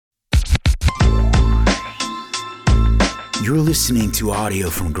You're listening to audio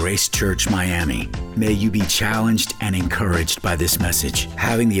from Grace Church Miami. May you be challenged and encouraged by this message,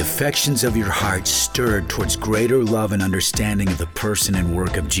 having the affections of your heart stirred towards greater love and understanding of the person and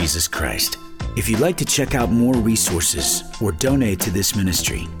work of Jesus Christ. If you'd like to check out more resources or donate to this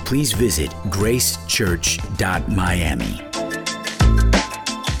ministry, please visit gracechurch.miami.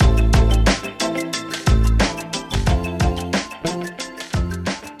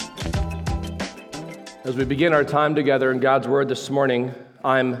 As we begin our time together in God's Word this morning,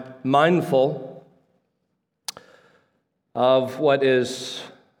 I'm mindful of what is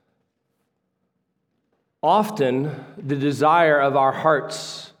often the desire of our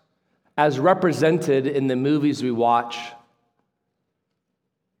hearts as represented in the movies we watch,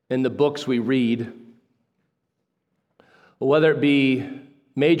 in the books we read, whether it be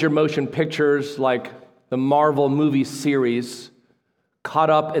major motion pictures like the Marvel movie series, caught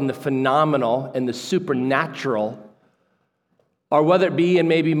up in the phenomenal and the supernatural, or whether it be in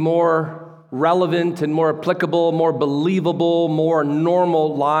maybe more relevant and more applicable, more believable, more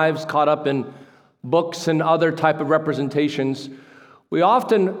normal lives caught up in books and other type of representations, we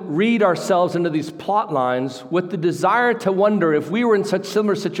often read ourselves into these plot lines with the desire to wonder if we were in such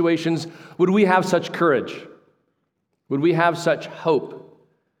similar situations, would we have such courage? Would we have such hope?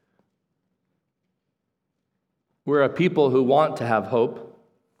 We're a people who want to have hope.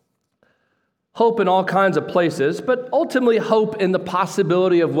 Hope in all kinds of places, but ultimately hope in the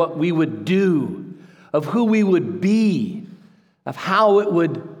possibility of what we would do, of who we would be, of how it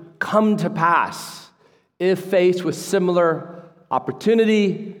would come to pass if faced with similar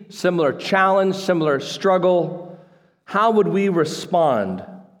opportunity, similar challenge, similar struggle. How would we respond?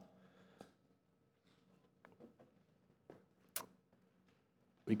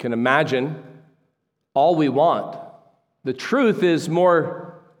 We can imagine all we want. The truth is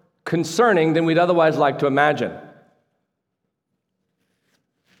more concerning than we'd otherwise like to imagine.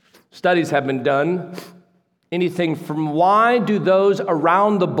 Studies have been done. Anything from why do those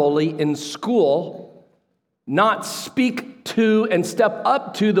around the bully in school not speak to and step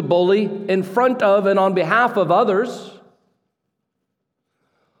up to the bully in front of and on behalf of others?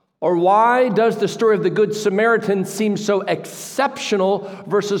 Or why does the story of the Good Samaritan seem so exceptional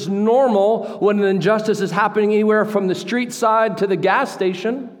versus normal when an injustice is happening anywhere from the street side to the gas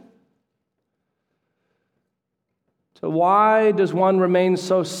station? So why does one remain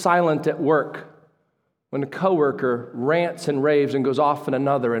so silent at work when a coworker rants and raves and goes off on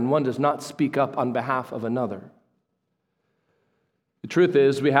another and one does not speak up on behalf of another? The truth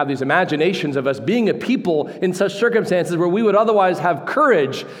is, we have these imaginations of us being a people in such circumstances where we would otherwise have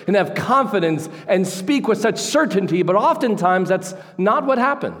courage and have confidence and speak with such certainty, but oftentimes that's not what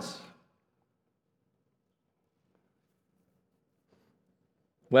happens.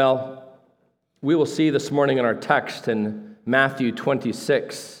 Well, we will see this morning in our text in Matthew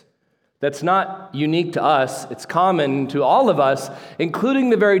 26. That's not unique to us. It's common to all of us, including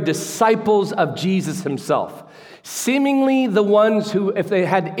the very disciples of Jesus himself. Seemingly the ones who, if they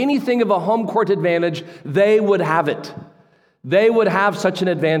had anything of a home court advantage, they would have it. They would have such an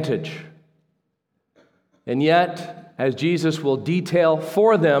advantage. And yet, as Jesus will detail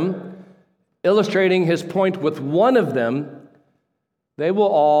for them, illustrating his point with one of them, they will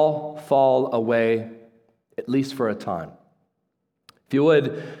all fall away, at least for a time. If you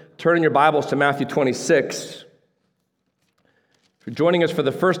would, turn in your Bibles to Matthew 26. If you're joining us for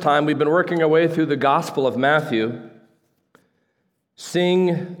the first time, we've been working our way through the Gospel of Matthew,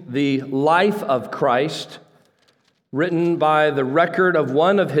 seeing the life of Christ written by the record of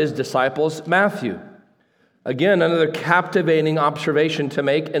one of his disciples, Matthew. Again, another captivating observation to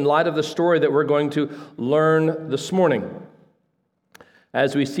make in light of the story that we're going to learn this morning.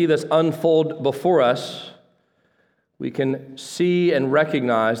 As we see this unfold before us, we can see and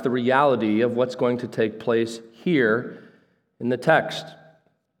recognize the reality of what's going to take place here in the text.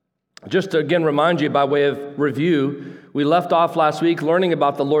 Just to again remind you by way of review, we left off last week learning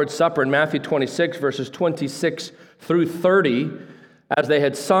about the Lord's Supper in Matthew 26, verses 26 through 30. As they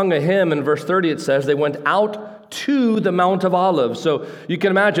had sung a hymn, in verse 30 it says, they went out to the Mount of Olives. So you can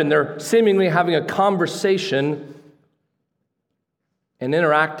imagine they're seemingly having a conversation and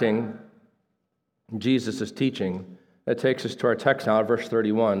interacting. Jesus is teaching. That takes us to our text now, verse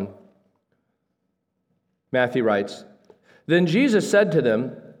 31. Matthew writes, Then Jesus said to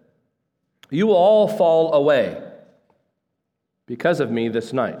them, You will all fall away because of me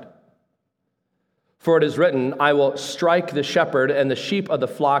this night. For it is written, I will strike the shepherd, and the sheep of the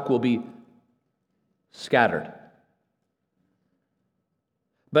flock will be scattered.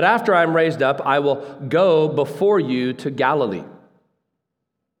 But after I am raised up, I will go before you to Galilee.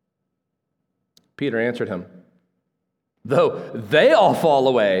 Peter answered him, Though they all fall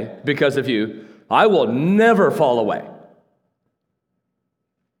away because of you, I will never fall away.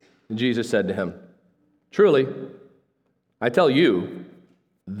 And Jesus said to him, truly, I tell you,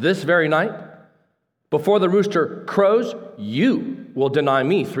 this very night, before the rooster crows, you will deny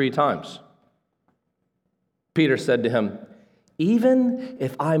me 3 times. Peter said to him, even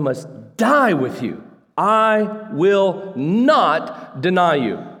if I must die with you, I will not deny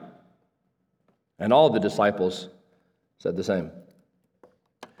you. And all the disciples said the same.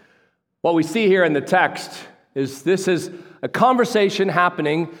 What we see here in the text is this is a conversation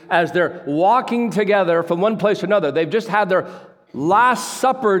happening as they're walking together from one place to another. They've just had their Last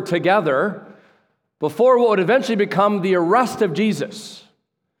Supper together before what would eventually become the arrest of Jesus.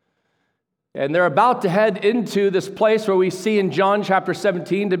 And they're about to head into this place where we see in John chapter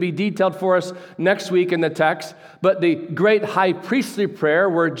 17 to be detailed for us next week in the text, but the great high priestly prayer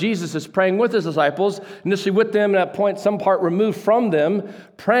where Jesus is praying with his disciples, initially with them, and at that point some part removed from them,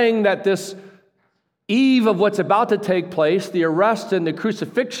 praying that this eve of what's about to take place, the arrest and the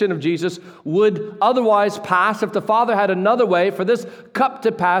crucifixion of Jesus, would otherwise pass if the Father had another way for this cup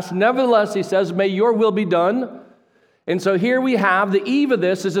to pass. Nevertheless, he says, may your will be done. And so here we have the eve of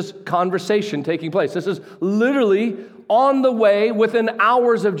this is this conversation taking place. This is literally on the way within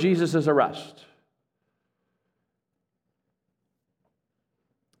hours of Jesus' arrest.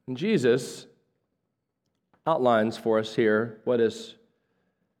 And Jesus outlines for us here what is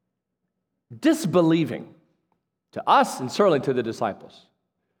disbelieving to us and certainly to the disciples.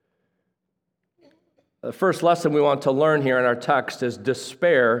 The first lesson we want to learn here in our text is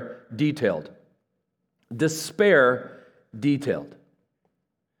despair detailed. Despair detailed.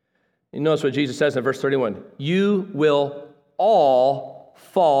 You notice what Jesus says in verse 31. You will all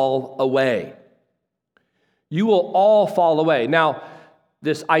fall away. You will all fall away. Now,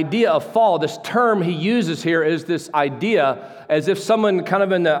 this idea of fall, this term he uses here is this idea as if someone kind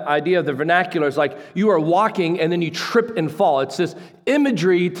of in the idea of the vernacular is like you are walking and then you trip and fall. It's this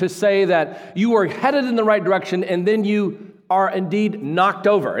imagery to say that you are headed in the right direction and then you are indeed knocked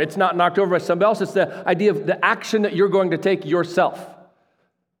over. It's not knocked over by somebody else. It's the idea of the action that you're going to take yourself.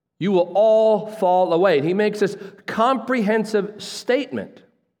 You will all fall away. And he makes this comprehensive statement.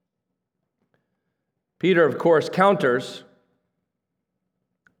 Peter, of course, counters.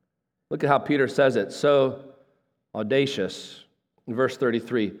 Look at how Peter says it, so audacious. In verse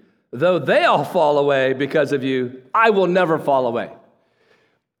 33, though they all fall away because of you, I will never fall away.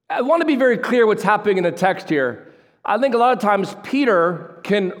 I want to be very clear what's happening in the text here. I think a lot of times Peter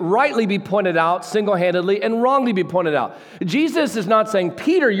can rightly be pointed out single-handedly and wrongly be pointed out. Jesus is not saying,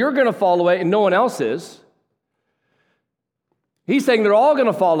 Peter, you're going to fall away and no one else is. He's saying they're all going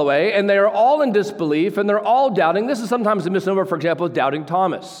to fall away and they are all in disbelief and they're all doubting. This is sometimes a misnomer, for example, doubting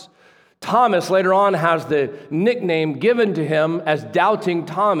Thomas. Thomas later on has the nickname given to him as Doubting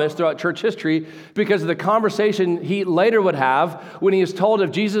Thomas throughout church history because of the conversation he later would have when he is told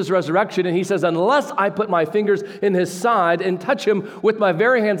of Jesus' resurrection. And he says, unless I put my fingers in his side and touch him with my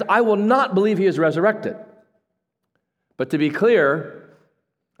very hands, I will not believe he is resurrected. But to be clear,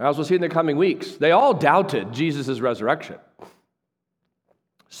 as we'll see in the coming weeks, they all doubted Jesus' resurrection.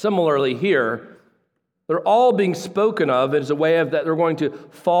 Similarly here, they're all being spoken of as a way of that they're going to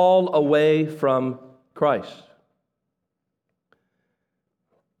fall away from Christ.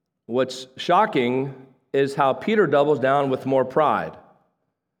 What's shocking is how Peter doubles down with more pride.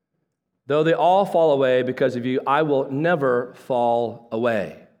 Though they all fall away because of you, I will never fall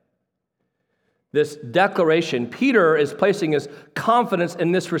away. This declaration, Peter is placing his confidence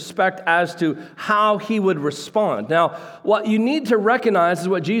in this respect as to how he would respond. Now, what you need to recognize is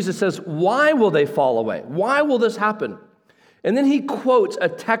what Jesus says, why will they fall away? Why will this happen? And then he quotes a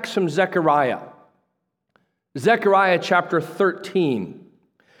text from Zechariah. Zechariah chapter 13.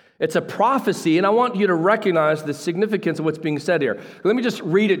 It's a prophecy, and I want you to recognize the significance of what's being said here. Let me just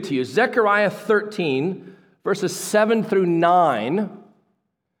read it to you. Zechariah 13, verses 7 through 9.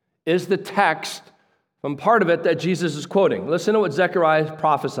 Is the text from part of it that Jesus is quoting. Listen to what Zechariah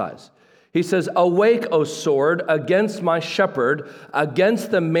prophesies. He says, awake, O sword, against my shepherd,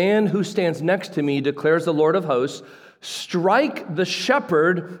 against the man who stands next to me, declares the Lord of hosts. Strike the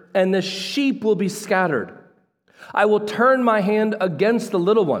shepherd, and the sheep will be scattered. I will turn my hand against the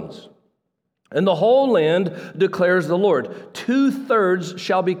little ones. And the whole land declares the Lord. 2/3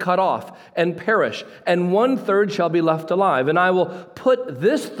 shall be cut off and perish, and 1/3 shall be left alive. And I will put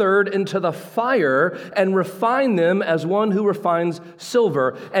this third into the fire and refine them as one who refines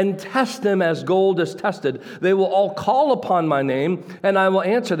silver and test them as gold is tested. They will all call upon my name, and I will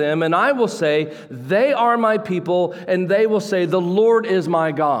answer them. And I will say, they are my people, and they will say, the Lord is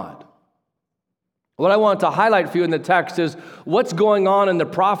my God. What I want to highlight for you in the text is what's going on in the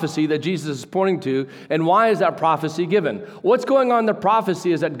prophecy that Jesus is pointing to, and why is that prophecy given? What's going on in the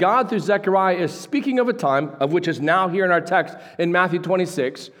prophecy is that God, through Zechariah, is speaking of a time, of which is now here in our text in Matthew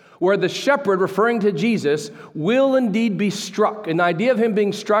 26, where the shepherd, referring to Jesus, will indeed be struck. And the idea of him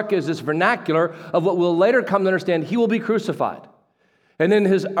being struck is this vernacular of what we'll later come to understand: he will be crucified. And in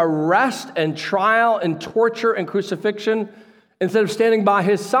his arrest and trial and torture and crucifixion, instead of standing by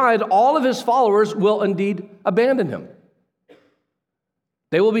his side, all of his followers will indeed abandon him.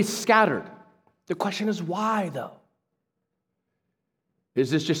 They will be scattered. The question is why, though? Is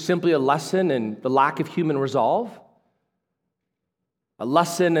this just simply a lesson in the lack of human resolve? A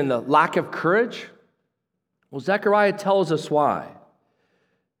lesson in the lack of courage? Well, Zechariah tells us why.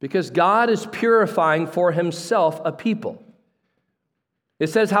 Because God is purifying for himself a people. It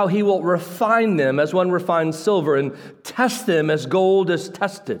says how he will refine them as one refines silver and test them as gold is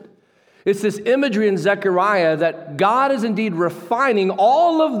tested. It's this imagery in Zechariah that God is indeed refining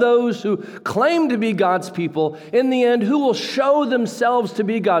all of those who claim to be God's people, in the end, who will show themselves to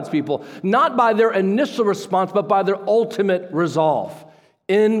be God's people, not by their initial response, but by their ultimate resolve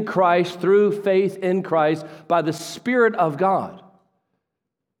in Christ, through faith in Christ, by the Spirit of God,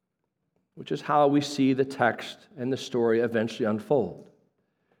 which is how we see the text and the story eventually unfold.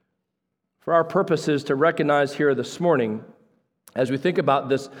 For our purposes to recognize here this morning, as we think about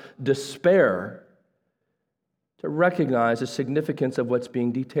this despair, to recognize the significance of what's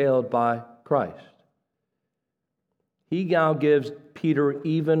being detailed by Christ. He now gives Peter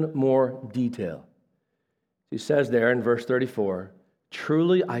even more detail. He says there in verse 34,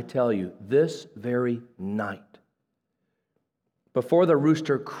 "Truly I tell you, this very night, before the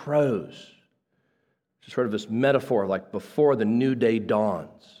rooster crows," it's sort of this metaphor like before the new day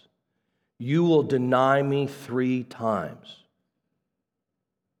dawns, "you will deny me 3 times.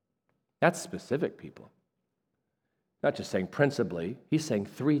 That's specific, people. Not just saying principally, he's saying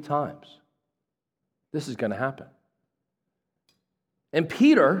 3 times. This is going to happen. And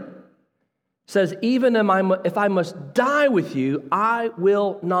Peter says, even if I must die with you, I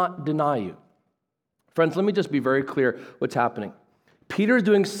will not deny you. Friends, let me just be very clear what's happening. Peter's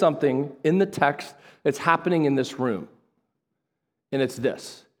doing something in the text that's happening in this room. And it's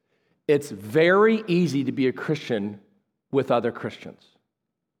this. It's very easy to be a Christian with other Christians.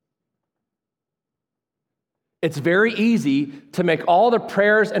 It's very easy to make all the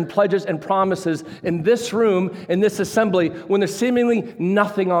prayers and pledges and promises in this room, in this assembly, when there's seemingly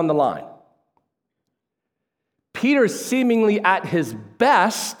nothing on the line. Peter's seemingly at his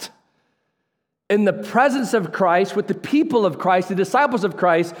best in the presence of Christ, with the people of Christ, the disciples of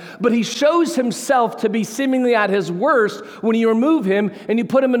Christ, but he shows himself to be seemingly at his worst when you remove him and you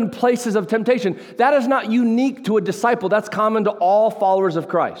put him in places of temptation. That is not unique to a disciple. That's common to all followers of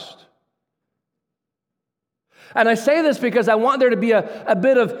Christ. And I say this because I want there to be a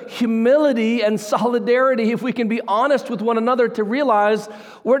bit of humility and solidarity, if we can be honest with one another, to realize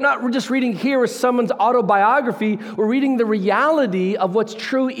we're just reading here as someone's autobiography. We're reading the reality of what's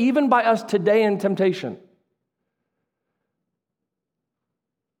true even by us today in temptation.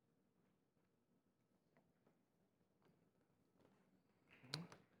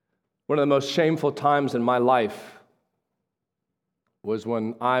 One of the most shameful times in my life was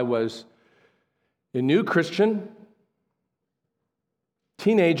when I was a new Christian,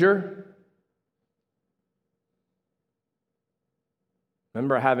 teenager.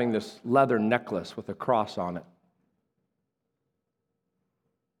 Remember having this leather necklace with a cross on it.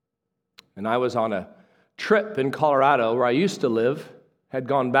 And I was on a trip in Colorado where I used to live, had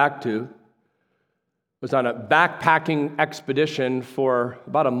gone back to, was on a backpacking expedition for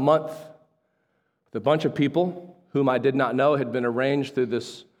about a month with a bunch of people whom I did not know, had been arranged through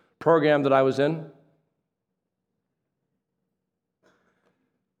this program that I was in.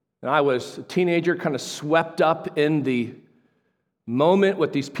 And I was a teenager, kind of swept up in the moment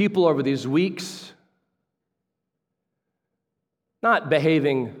with these people over these weeks, not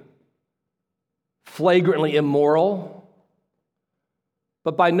behaving flagrantly immoral,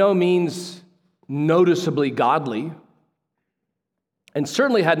 but by no means noticeably godly, and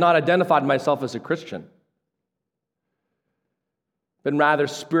certainly had not identified myself as a Christian, been rather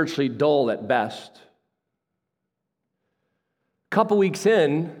spiritually dull at best. A couple weeks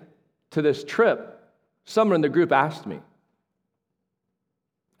in to this trip, someone in the group asked me,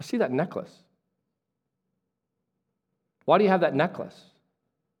 "I see that necklace. Why do you have that necklace?"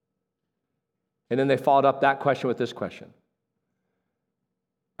 And then they followed up that question with this question: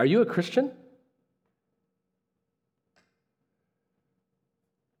 "Are you a Christian?"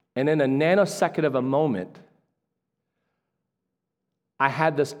 And in a nanosecond of a moment, I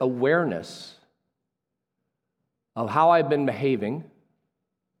had this awareness of how I've been behaving,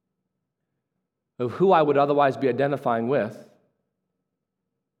 of who I would otherwise be identifying with,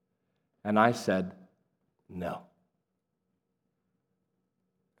 and I said no.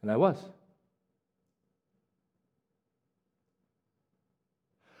 And I was.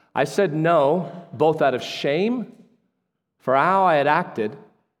 I said no, both out of shame for how I had acted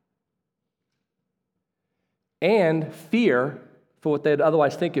and fear for what they'd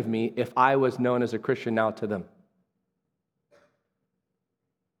otherwise think of me if I was known as a Christian now to them.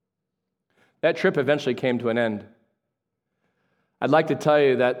 That trip eventually came to an end. I'd like to tell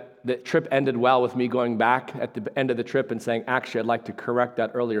you that the trip ended well with me going back at the end of the trip and saying, actually, I'd like to correct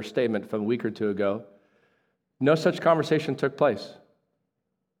that earlier statement from a week or two ago. No such conversation took place.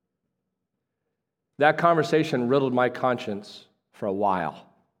 That conversation riddled my conscience for a while.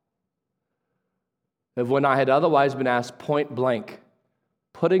 Of when I had otherwise been asked point blank,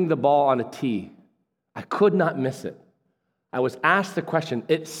 putting the ball on a tee, I could not miss it. I was asked the question.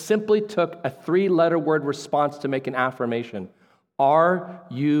 It simply took a 3-letter word response to make an affirmation. Are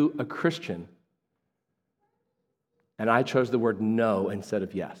you a Christian? And I chose the word no instead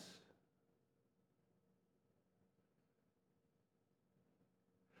of yes.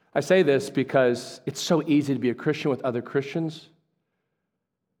 I say this because it's so easy to be a Christian with other Christians,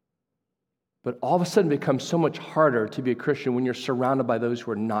 but all of a sudden it becomes so much harder to be a Christian when you're surrounded by those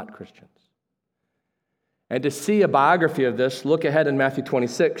who are not Christians. And to see a biography of this, look ahead in Matthew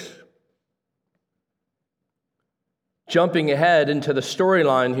 26. Jumping ahead into the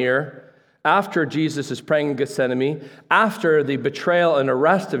storyline here, after Jesus is praying in Gethsemane, after the betrayal and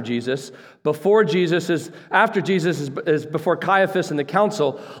arrest of Jesus, after Jesus is before Caiaphas and the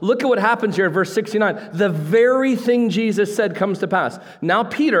council, look at what happens here in verse 69. The very thing Jesus said comes to pass. Now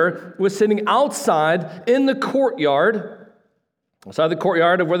Peter was sitting outside in the courtyard, outside the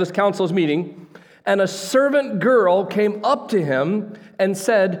courtyard of where this council is meeting, and a servant girl came up to him and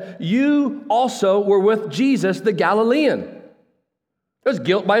said, "You also were with Jesus the Galilean." It was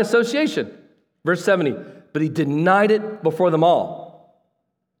guilt by association. Verse 70, but he denied it before them all,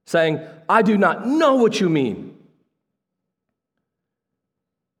 saying, "I do not know what you mean."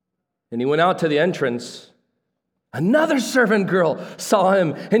 And he went out to the entrance. Another servant girl saw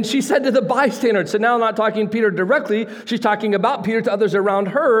him, and she said to the bystander, so now I'm not talking to Peter directly, she's talking about Peter to others around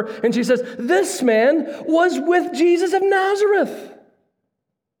her, and she says, "This man was with Jesus of Nazareth."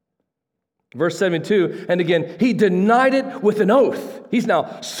 Verse 72, and again, he denied it with an oath. He's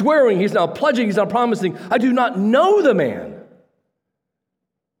now swearing, he's now pledging, he's now promising, "I do not know the man."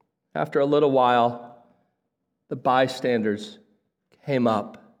 After a little while, the bystanders came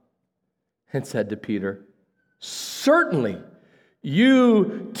up and said to Peter, "Certainly,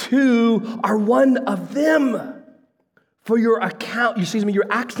 you too are one of them, for your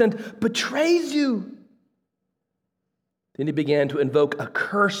accent betrays you." Then he began to invoke a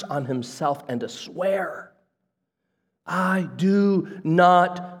curse on himself and to swear, "I do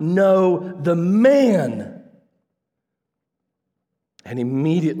not know the man." And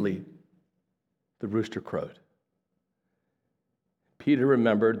immediately the rooster crowed. Peter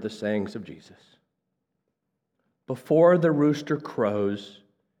remembered the sayings of Jesus. Before the rooster crows,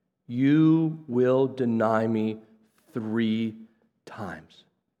 you will deny me 3 times.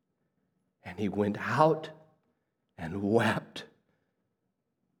 And he went out and wept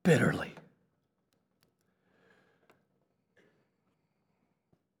bitterly.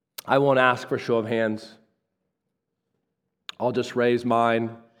 I won't ask for a show of hands. I'll just raise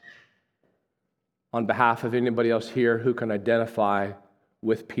mine on behalf of anybody else here who can identify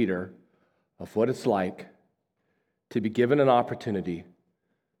with Peter of what it's like to be given an opportunity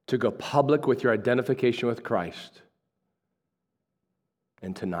to go public with your identification with Christ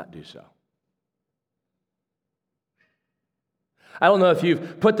and to not do so. I don't know if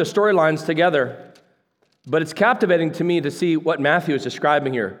you've put the storylines together, but it's captivating to me to see what Matthew is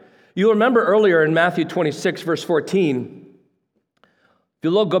describing here. You'll remember earlier in Matthew 26, verse 14, if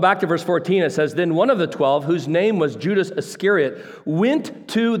you go back to verse 14, it says, "Then one of the 12, whose name was Judas Iscariot, went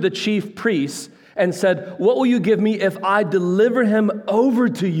to the chief priests and said, 'What will you give me if I deliver him over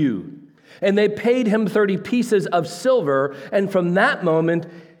to you?' And they paid him 30 pieces of silver, and from that moment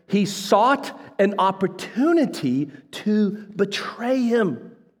he sought an opportunity to betray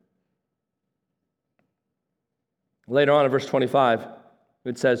him." Later on in verse 25,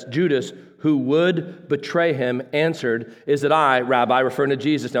 it says, "Judas, who would betray him, answered, 'Is it I, Rabbi?'" referring to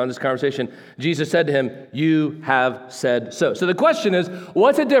Jesus now in this conversation. Jesus said to him, "You have said so." So the question is,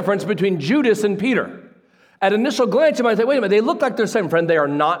 what's the difference between Judas and Peter? At initial glance, you might say, wait a minute, they look like they're the same. Friend, they are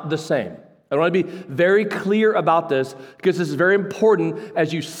not the same. I want to be very clear about this because this is very important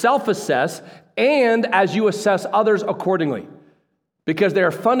as you self-assess and as you assess others accordingly, because they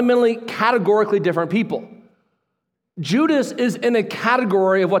are fundamentally, categorically different people. Judas is in a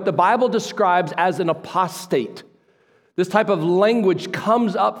category of what the Bible describes as an apostate. This type of language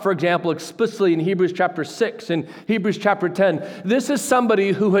comes up, for example, explicitly in Hebrews chapter 6 and Hebrews chapter 10. This is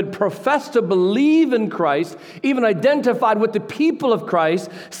somebody who had professed to believe in Christ, even identified with the people of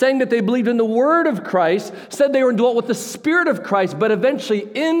Christ, saying that they believed in the word of Christ, said they were indwelt with the Spirit of Christ, but eventually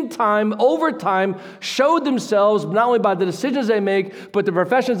in time, over time, showed themselves not only by the decisions they make, but the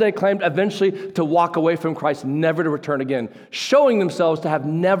professions they claimed, eventually to walk away from Christ, never to return again, showing themselves to have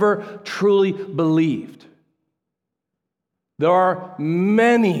never truly believed. There are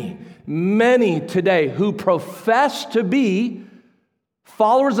many, many today who profess to be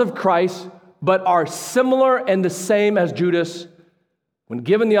followers of Christ, but are similar and the same as Judas, when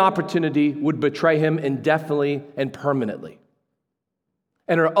given the opportunity, would betray him indefinitely and permanently,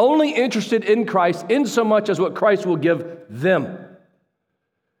 and are only interested in Christ in so much as what Christ will give them.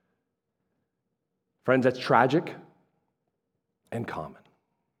 Friends, that's tragic and common.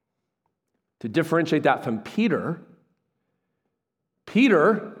 To differentiate that from Peter,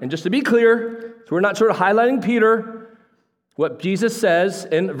 and just to be clear, so we're not sort of highlighting Peter, what Jesus says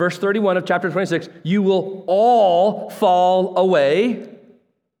in verse 31 of chapter 26, you will all fall away.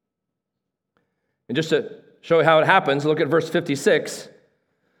 And just to show you how it happens, look at verse 56.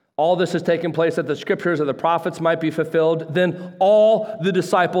 All this has taken place that the scriptures of the prophets might be fulfilled. Then all the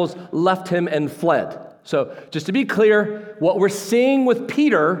disciples left him and fled. So just to be clear, what we're seeing with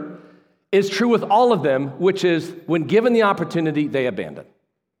Peter is true with all of them, which is when given the opportunity, they abandon.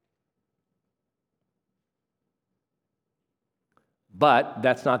 But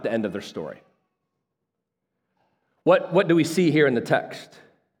that's not the end of their story. What do we see here in the text?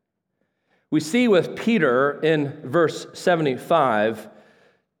 We see with Peter in verse 75,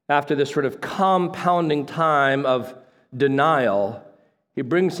 after this sort of compounding time of denial, he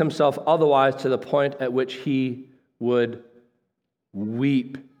brings himself otherwise to the point at which he would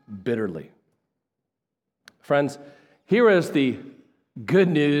weep bitterly. Friends, here is the good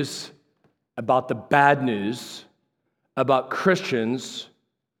news about the bad news about Christians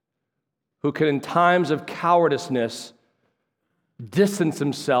who can, in times of cowardice, distance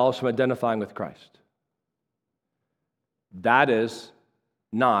themselves from identifying with Christ. That is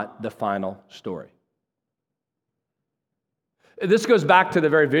not the final story. This goes back to the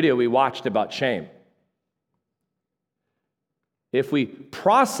very video we watched about shame. If we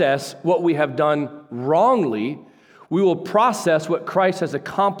process what we have done wrongly, we will process what Christ has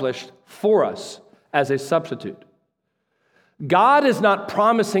accomplished for us as a substitute. God is not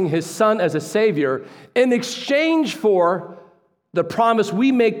promising his Son as a Savior in exchange for the promise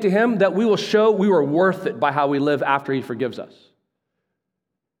we make to him that we will show we were worth it by how we live after he forgives us.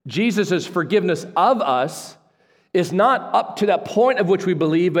 Jesus' forgiveness of us is not up to that point of which we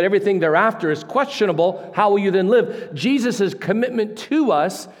believe, but everything thereafter is questionable. How will you then live? Jesus' commitment to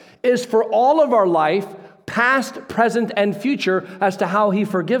us is for all of our life, past, present, and future, as to how he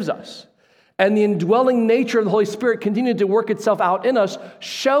forgives us. And the indwelling nature of the Holy Spirit continuing to work itself out in us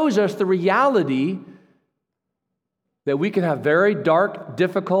shows us the reality that we can have very dark,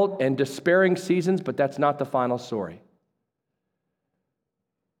 difficult, and despairing seasons, but that's not the final story.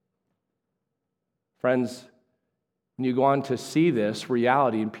 Friends, when you go on to see this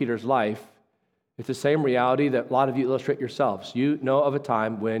reality in Peter's life, it's the same reality that a lot of you illustrate yourselves. You know of a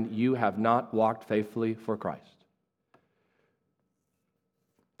time when you have not walked faithfully for Christ.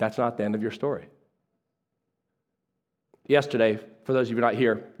 That's not the end of your story. Yesterday, for those of you not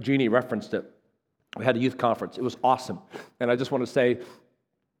here, Jeannie referenced it. We had a youth conference. It was awesome. And I just want to say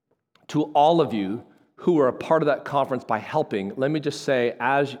to all of you who were a part of that conference by helping, let me just say,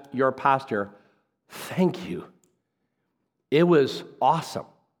 as your pastor, thank you. It was awesome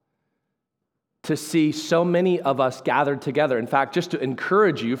to see so many of us gathered together. In fact, just to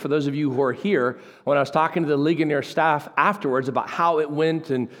encourage you, for those of you who are here, when I was talking to the Ligonier staff afterwards about how it went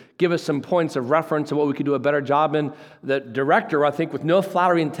and give us some points of reference and what we could do a better job in, the director, I think with no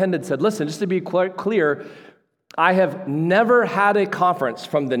flattery intended, said, listen, just to be clear, I have never had a conference,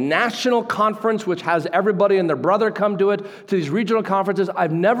 from the national conference, which has everybody and their brother come to it, to these regional conferences.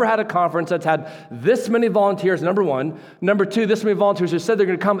 I've never had a conference that's had this many volunteers, number one. Number two, this many volunteers who said they're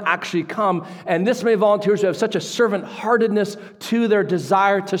going to come actually come. And this many volunteers who have such a servant-heartedness to their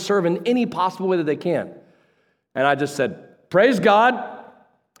desire to serve in any possible way that they can. And I just said, praise God,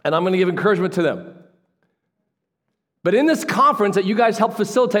 and I'm going to give encouragement to them. But in this conference that you guys helped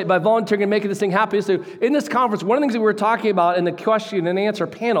facilitate by volunteering and making this thing happen, so in this conference, one of the things that we were talking about in the question and answer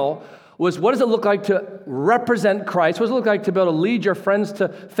panel was, what does it look like to represent Christ? What does it look like to be able to lead your friends to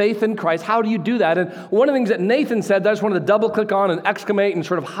faith in Christ? How do you do that? And one of the things that Nathan said that I just wanted to double click on and exclamate and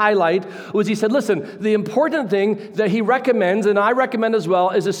sort of highlight was he said, listen, the important thing that he recommends, and I recommend as well,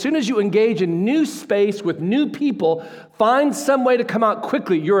 is as soon as you engage in new space with new people, find some way to come out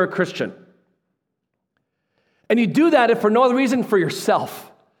quickly, you're a Christian. And you do that if for no other reason, for yourself.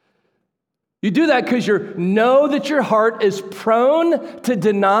 You do that because you know that your heart is prone to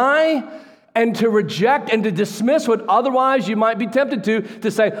deny and to reject and to dismiss what otherwise you might be tempted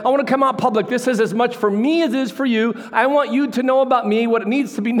to say, I want to come out public. This is as much for me as it is for you. I want you to know about me, what it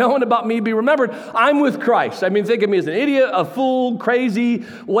needs to be known about me, be remembered. I'm with Christ. I mean, think of me as an idiot, a fool, crazy,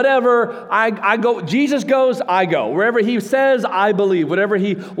 whatever. I go, Jesus goes, I go. Wherever he says, I believe. Whatever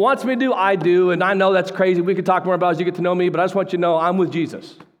he wants me to do, I do. And I know that's crazy. We could talk more about it as you get to know me, but I just want you to know I'm with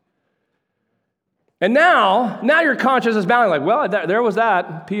Jesus. And now your conscience is bound, like, well, there was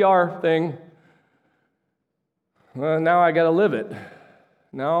that PR thing. Well, now I got to live it.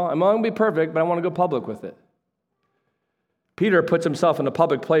 No, I'm not going to be perfect, but I want to go public with it. Peter puts himself in a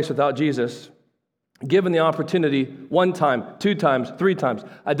public place without Jesus, given the opportunity 1 time, 2 times, 3 times,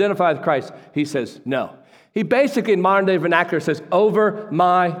 identify with Christ. He says no. He basically, in modern day vernacular, says, over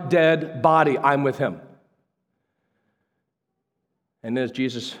my dead body, I'm with him. And as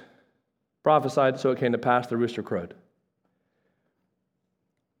Jesus prophesied, so it came to pass, the rooster crowed.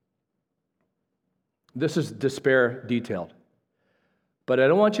 This is despair detailed. But I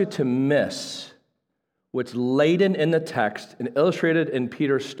don't want you to miss what's laden in the text and illustrated in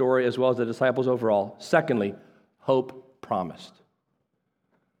Peter's story as well as the disciples overall. Secondly, hope promised.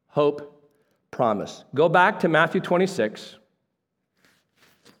 Hope promised. Go back to Matthew 26,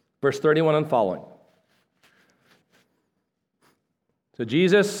 verse 31 and following. So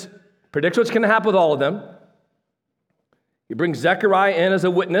Jesus predicts what's going to happen with all of them. He brings Zechariah in as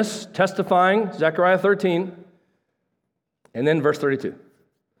a witness, testifying, Zechariah 13. And then verse 32.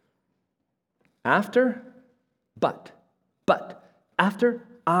 After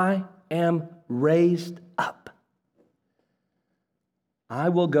I am raised up, I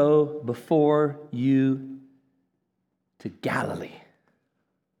will go before you to Galilee.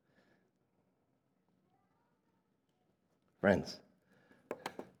 Friends,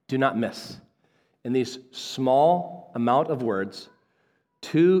 do not miss, in these small amount of words,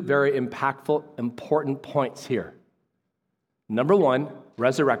 2 very impactful, important points here. Number 1,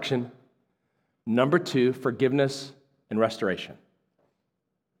 resurrection. Number 2, forgiveness and restoration.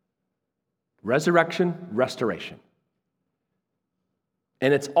 Resurrection, restoration.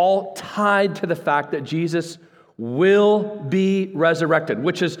 And it's all tied to the fact that Jesus will be resurrected,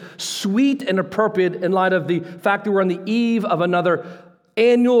 which is sweet and appropriate in light of the fact that we're on the eve of another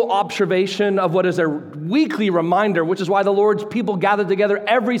annual observation of what is a weekly reminder, which is why the Lord's people gather together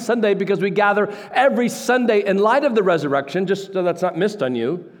every Sunday, because we gather every Sunday in light of the resurrection, just so that's not missed on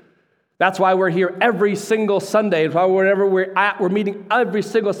you. That's why we're here every single Sunday. It's why wherever we're at, we're meeting every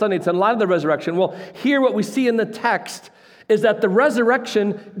single Sunday. It's in light of the resurrection. Well, here what we see in the text is that the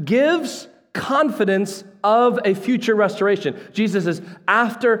resurrection gives confidence of a future restoration. Jesus says,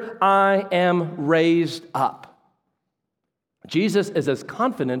 after I am raised up. Jesus is as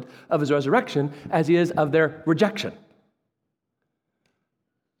confident of his resurrection as he is of their rejection.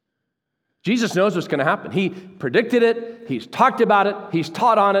 Jesus knows what's going to happen. He predicted it. He's talked about it. He's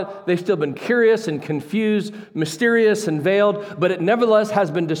taught on it. They've still been curious and confused, mysterious and veiled, but it nevertheless has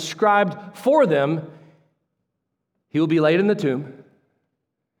been described for them. He will be laid in the tomb.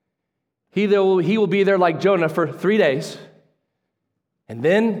 He will be there like Jonah for 3 days, and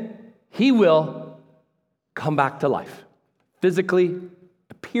then he will come back to life, physically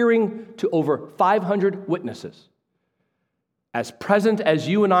appearing to over 500 witnesses. As present as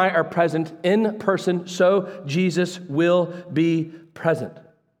you and I are present in person, so Jesus will be present.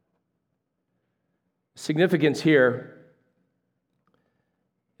 Significance here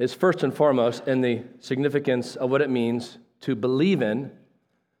is first and foremost in the significance of what it means to believe in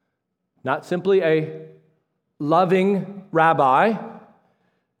not simply a loving rabbi,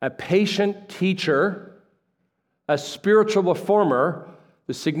 a patient teacher, a spiritual reformer.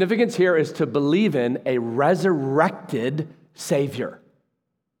 The significance here is to believe in a resurrected Savior.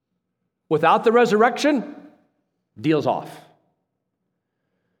 Without the resurrection, deal's off.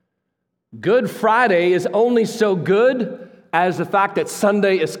 Good Friday is only so good as the fact that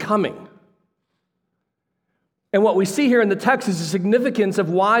Sunday is coming. And what we see here in the text is the significance of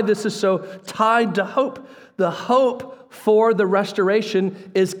why this is so tied to hope. The hope for the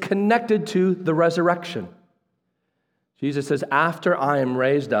restoration is connected to the resurrection. Jesus says, after I am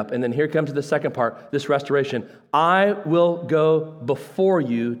raised up, and then here comes the second part, this restoration, I will go before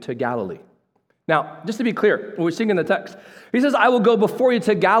you to Galilee. Now, just to be clear, when we're seeing in the text, he says, I will go before you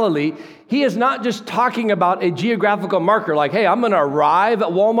to Galilee. He is not just talking about a geographical marker like, hey, I'm going to arrive at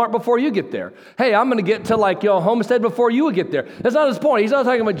Walmart before you get there. Hey, I'm going to get to Homestead before you get there. That's not his point. He's not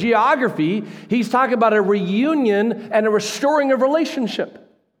talking about geography. He's talking about a reunion and a restoring of relationship.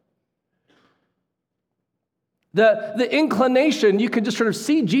 The inclination, you can just sort of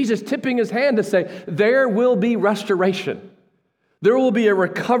see Jesus tipping his hand to say, there will be restoration. There will be a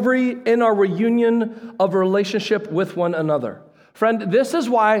recovery in our reunion of a relationship with one another. Friend, this is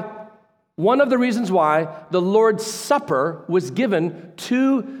one of the reasons why the Lord's Supper was given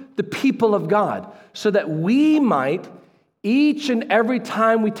to the people of God, so that we might, each and every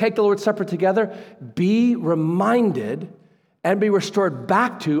time we take the Lord's Supper together, be reminded and be restored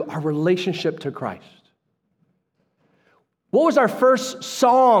back to our relationship to Christ. What was our first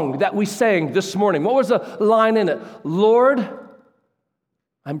song that we sang this morning? What was the line in it? Lord,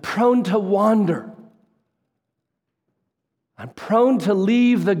 I'm prone to wander. I'm prone to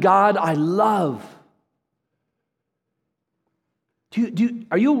leave the God I love.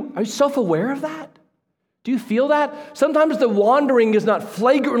 Are you self-aware of that? Do you feel that? Sometimes the wandering is not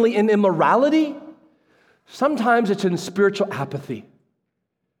flagrantly in immorality. Sometimes it's in spiritual apathy.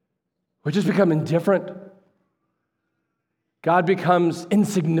 We just become indifferent. God becomes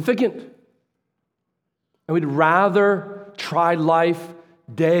insignificant. And we'd rather try life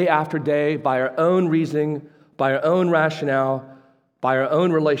day after day by our own reasoning, by our own rationale, by our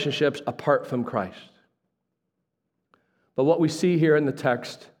own relationships apart from Christ. But what we see here in the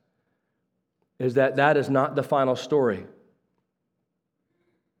text is that that is not the final story.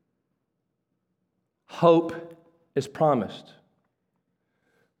 Hope is promised.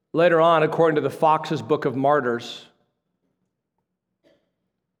 Later on, according to the Fox's Book of Martyrs,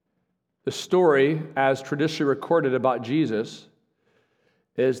 the story, as traditionally recorded about Jesus,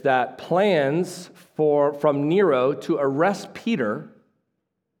 is that plans from Nero to arrest Peter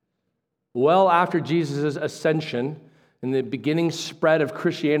well after Jesus' ascension and the beginning spread of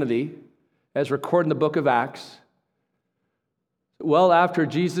Christianity, as recorded in the book of Acts, well after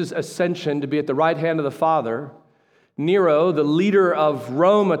Jesus' ascension to be at the right hand of the Father, Nero, the leader of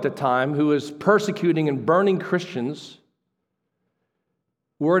Rome at the time, who was persecuting and burning Christians,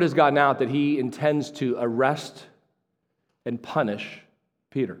 word has gotten out that he intends to arrest and punish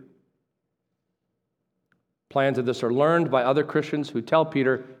Peter. Plans of this are learned by other Christians who tell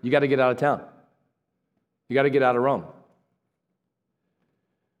Peter, you got to get out of town. You got to get out of Rome.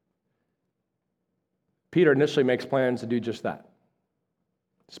 Peter initially makes plans to do just that.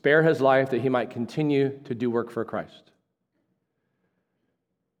 Spare his life that he might continue to do work for Christ.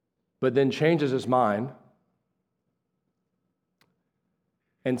 But then changes his mind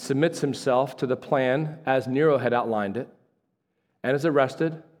and submits himself to the plan as Nero had outlined it, and is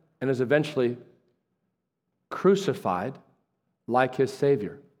arrested and is eventually crucified like his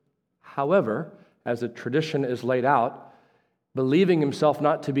Savior. However, as the tradition is laid out, believing himself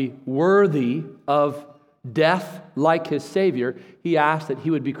not to be worthy of death like his Savior, he asked that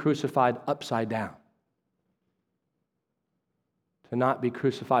he would be crucified upside down. To not be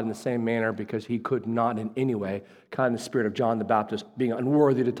crucified in the same manner because he could not in any way, kind of the spirit of John the Baptist, being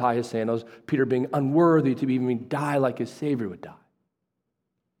unworthy to tie his sandals, Peter being unworthy to even die like his Savior would die.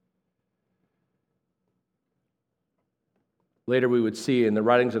 Later we would see in the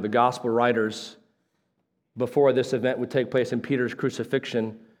writings of the gospel writers, before this event would take place in Peter's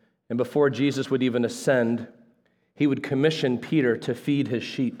crucifixion, and before Jesus would even ascend, he would commission Peter to feed his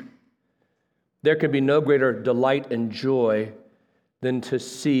sheep. There could be no greater delight and joy than to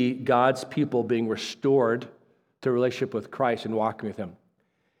see God's people being restored to relationship with Christ and walking with him.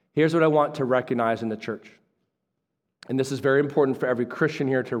 Here's what I want to recognize in the church, and this is very important for every Christian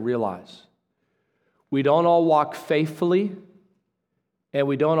here to realize. We don't all walk faithfully, and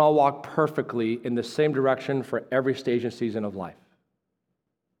we don't all walk perfectly in the same direction for every stage and season of life.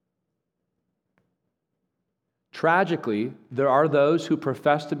 Tragically, there are those who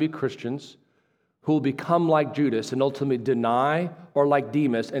profess to be Christians who will become like Judas and ultimately deny, or like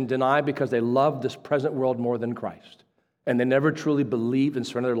Demas, and deny because they love this present world more than Christ. And they never truly believe and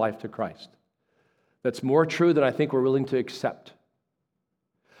surrender their life to Christ. That's more true than I think we're willing to accept.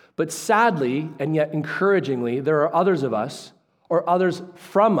 But sadly, and yet encouragingly, there are others of us, or others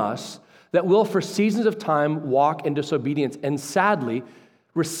from us, that will for seasons of time walk in disobedience, and sadly,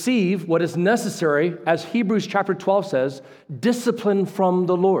 receive what is necessary, as Hebrews chapter 12 says, discipline from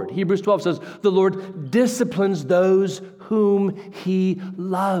the Lord. Hebrews 12 says, the Lord disciplines those whom he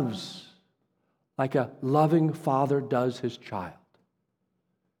loves. like a loving father does his child.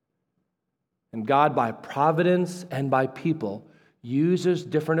 And God, by providence and by people, uses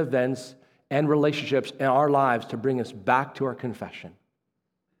different events and relationships in our lives to bring us back to our confession.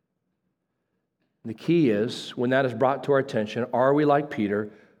 The key is, when that is brought to our attention, are we like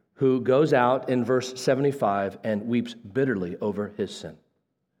Peter, who goes out in verse 75 and weeps bitterly over his sin?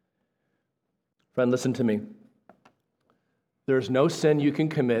 Friend, listen to me. There's no sin you can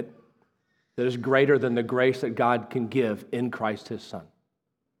commit that is greater than the grace that God can give in Christ his Son.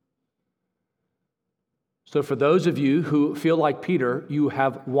 So for those of you who feel like Peter, you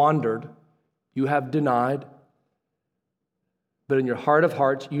have wandered, you have denied, but in your heart of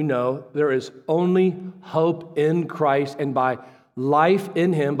hearts, you know there is only hope in Christ, and by life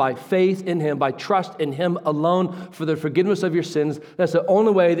in him, by faith in him, by trust in him alone for the forgiveness of your sins. That's the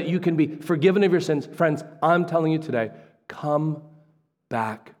only way that you can be forgiven of your sins. Friends, I'm telling you today, come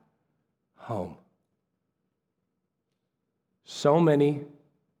back home. So many,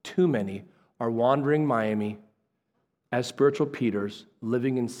 too many, are wandering Miami as spiritual Peters,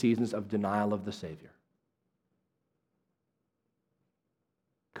 living in seasons of denial of the Savior.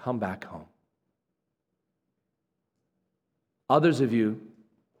 Come back home. Others of you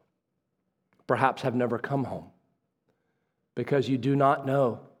perhaps have never come home because you do not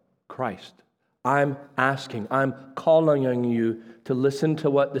know Christ. I'm calling on you to listen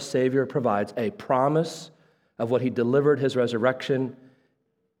to what the Savior provides, a promise of what he delivered, his resurrection,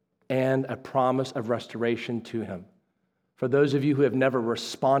 and a promise of restoration to him. For those of you who have never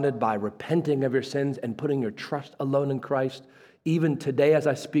responded by repenting of your sins and putting your trust alone in Christ, even today as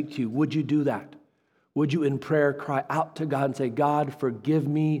I speak to you, would you do that? Would you in prayer cry out to God and say, God, forgive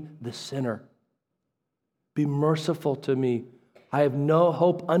me, the sinner. Be merciful to me. I have no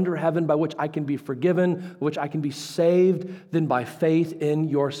hope under heaven by which I can be forgiven, which I can be saved, than by faith in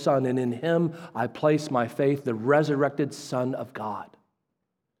your Son. And in him I place my faith, the resurrected Son of God.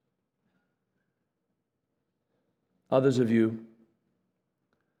 Others of you,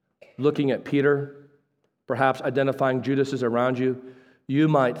 looking at Peter, perhaps identifying Judas around you, you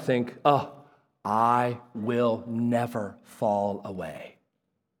might think, oh, I will never fall away.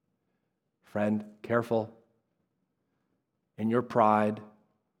 Friend, careful in your pride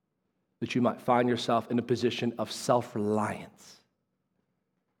that you might find yourself in a position of self-reliance.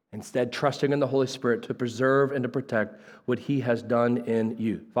 Instead, trusting in the Holy Spirit to preserve and to protect what he has done in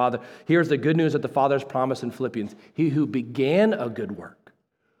you. Father, here's the good news that the Father's promise in Philippians. He who began a good work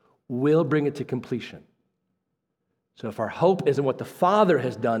will bring it to completion. So if our hope is in what the Father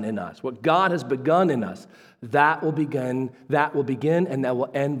has done in us, what God has begun in us, that will begin, and that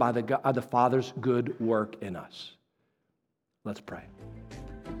will end by the Father's good work in us. Let's pray.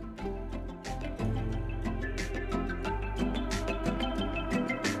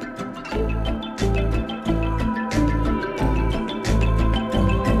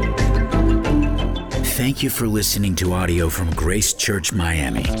 Thank you for listening to audio from Grace Church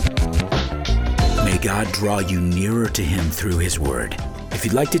Miami. May God draw you nearer to him through his word. If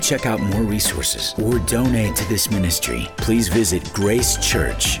you'd like to check out more resources or donate to this ministry, please visit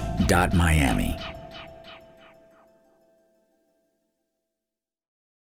gracechurch.miami.